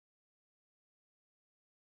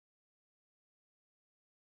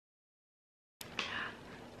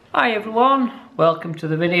Hi everyone, welcome to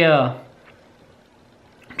the video.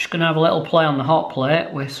 I'm just going to have a little play on the hot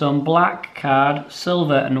plate with some black card,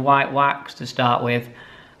 silver and white wax to start with.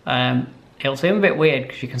 It'll seem a bit weird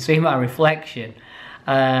because you can see my reflection,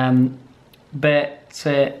 but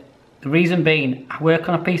the reason being, I work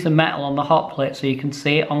on a piece of metal on the hot plate so you can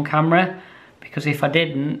see it on camera, because if I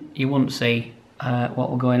didn't you wouldn't see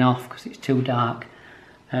what we're going off because it's too dark.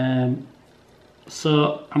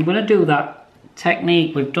 So I'm going to do that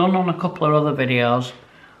technique we've done on a couple of other videos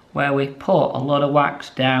where we put a lot of wax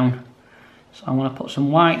down. So I'm going to put some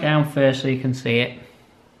white down first so you can see it,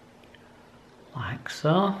 like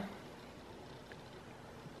so.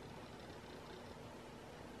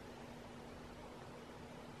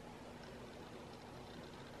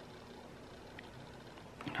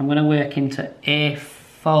 I'm going to work into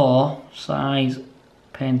A4 size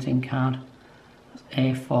painting card. That's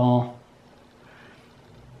A4.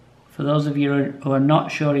 For those of you who are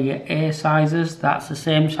not sure of your A sizes, that's the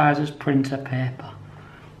same size as printer paper.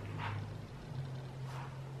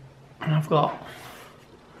 And I've got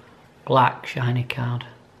black shiny card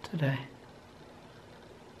today.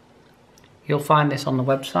 You'll find this on the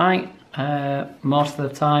website most of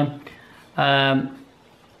the time.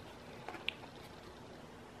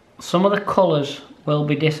 Some of the colours will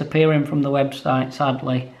be disappearing from the website,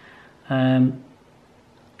 sadly.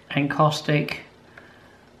 Encaustic,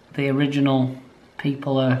 the original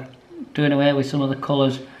people, are doing away with some of the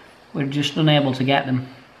colours. We're just unable to get them.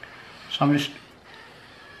 So I'm just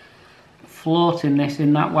floating this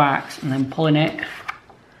in that wax and then pulling it,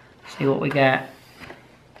 see what we get. So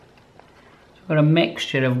we've got a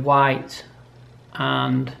mixture of white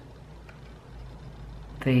and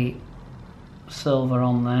the silver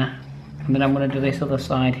on there. And then I'm going to do this other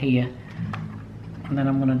side here. And then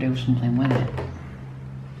I'm going to do something with it.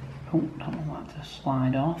 Oh, don't want that to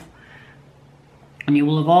slide off. And you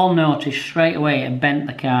will have all noticed straight away it bent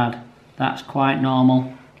the card. That's quite normal.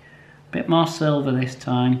 A bit more silver this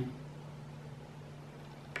time.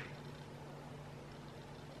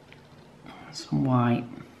 Some white.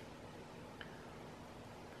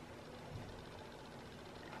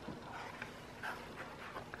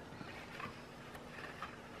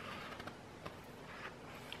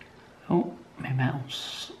 Oh, my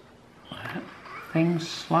metal's things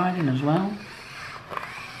sliding as well.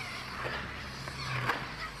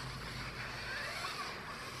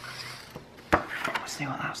 Let's see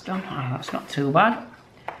what that's done. Oh, that's not too bad.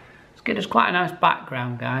 It's good. It's quite a nice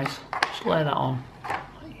background, guys. Just lay that on,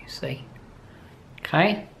 let you see.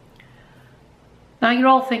 Okay. Now you're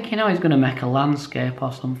all thinking, oh, he's going to make a landscape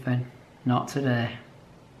or something. Not today.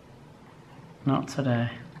 Not today.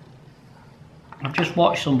 I've just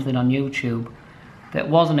watched something on YouTube that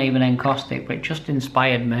wasn't even encaustic, but it just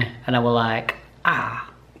inspired me, and I was like, I'm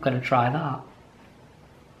going to try that.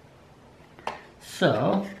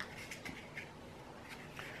 So,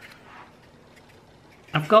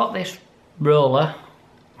 I've got this roller.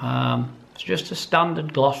 It's just a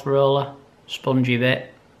standard gloss roller, spongy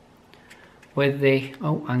bit, with the,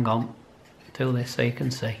 oh hang on, do this so you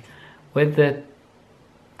can see, with the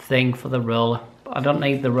thing for the roller, but I don't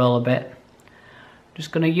need the roller bit.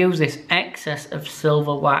 Just going to use this excess of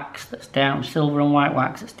silver wax that's down, silver and white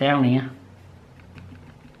wax that's down here.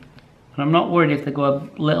 And I'm not worried if they go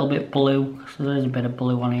a little bit blue, so there's a bit of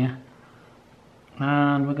blue on here.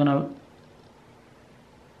 And we're going to,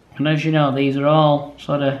 and as you know, these are all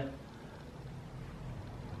sort of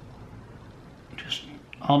just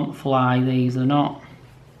on fly. These are not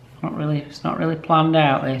really, it's not really planned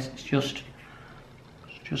out. This, it's just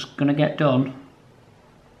going to get done.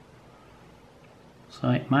 So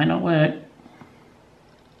it might not work.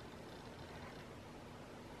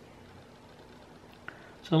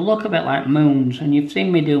 So look a bit like moons, and you've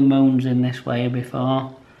seen me do moons in this way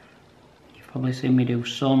before. You've probably seen me do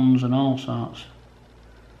suns and all sorts.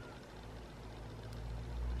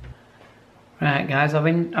 Right guys,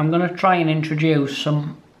 I'm going to try and introduce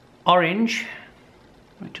some orange,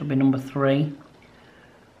 which will be number 3.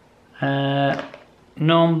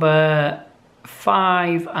 Number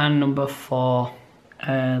 5 and number 4.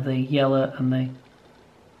 The yellow and the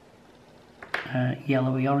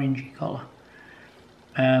yellowy orangey colour.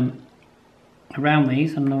 Around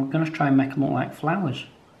these, and I'm going to try and make them look like flowers.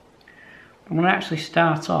 I'm going to actually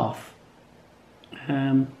start off. Just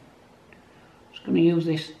going to use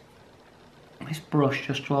this brush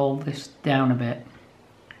just to hold this down a bit.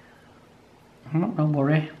 I'm not going to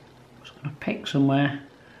worry. I'm just going to pick somewhere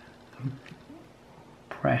and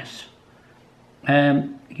press.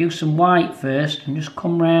 Use some white first and just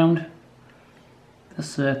come round the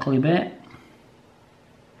circly bit,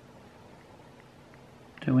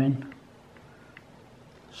 doing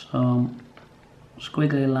some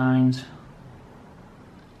squiggly lines.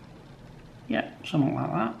 Yeah, something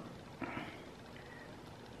like that.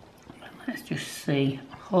 And let's just see,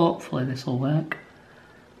 hopefully this will work.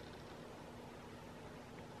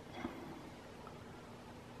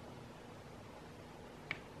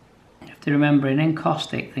 You have to remember, in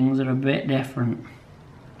encaustic things are a bit different.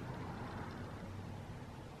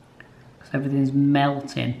 Because everything's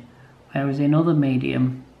melting. Whereas in other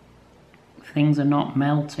medium, things are not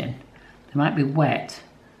melting. They might be wet,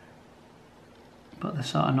 but they're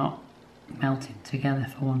sort of not melting together,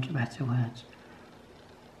 for want of better words.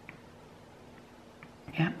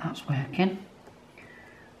 Yep, that's working.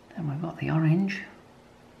 Then we've got the orange.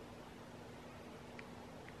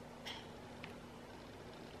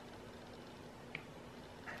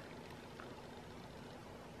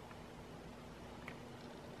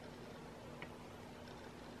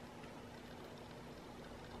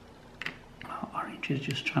 Oh, orange is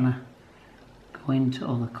just trying to go into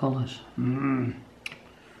other colours.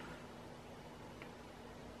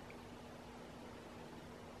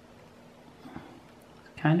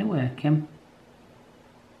 Kind of working.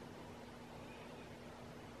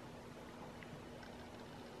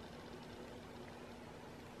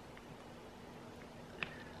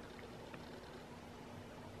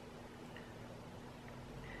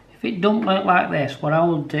 If it don't look like this, what I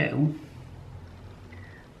will do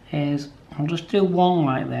is I'll just do one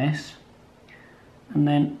like this, and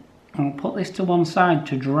then I'll put this to one side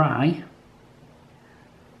to dry,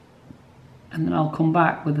 and then I'll come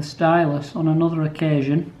back with a stylus on another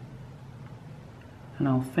occasion and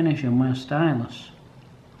I'll finish them with a stylus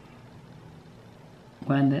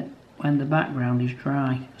when the background is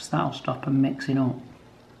dry, because that'll stop them mixing up.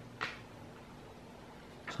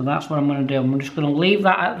 So that's what I'm going to do. I'm just going to leave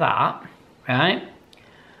that at that, right?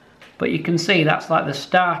 But you can see that's like the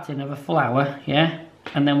starting of a flower, yeah?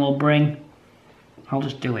 And then we'll bring, I'll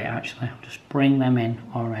just do it actually, I'll just bring them in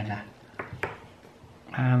already.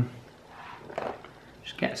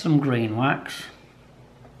 Just get some green wax.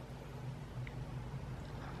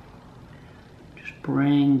 Just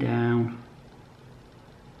bring down.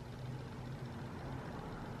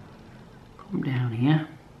 Come down here.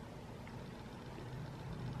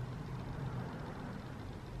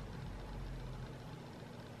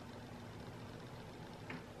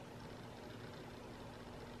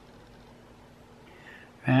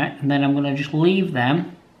 Right, and then I'm going to just leave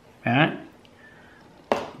them, right?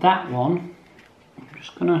 That one, I'm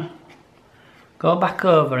just going to go back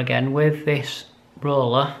over again with this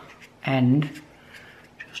roller end,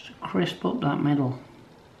 just to crisp up that middle.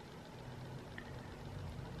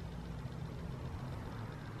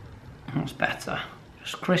 That's better.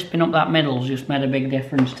 Just crisping up that middle's just made a big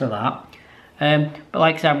difference to that. But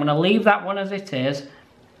like I said, I'm going to leave that one as it is.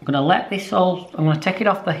 I'm going to let this all, I'm going to take it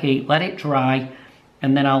off the heat, let it dry,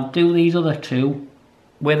 and then I'll do these other two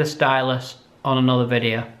with a stylus on another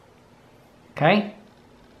video. Okay?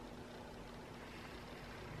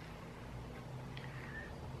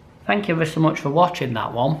 Thank you ever so much for watching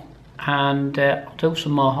that one, and I'll do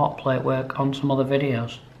some more hot plate work on some other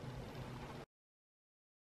videos.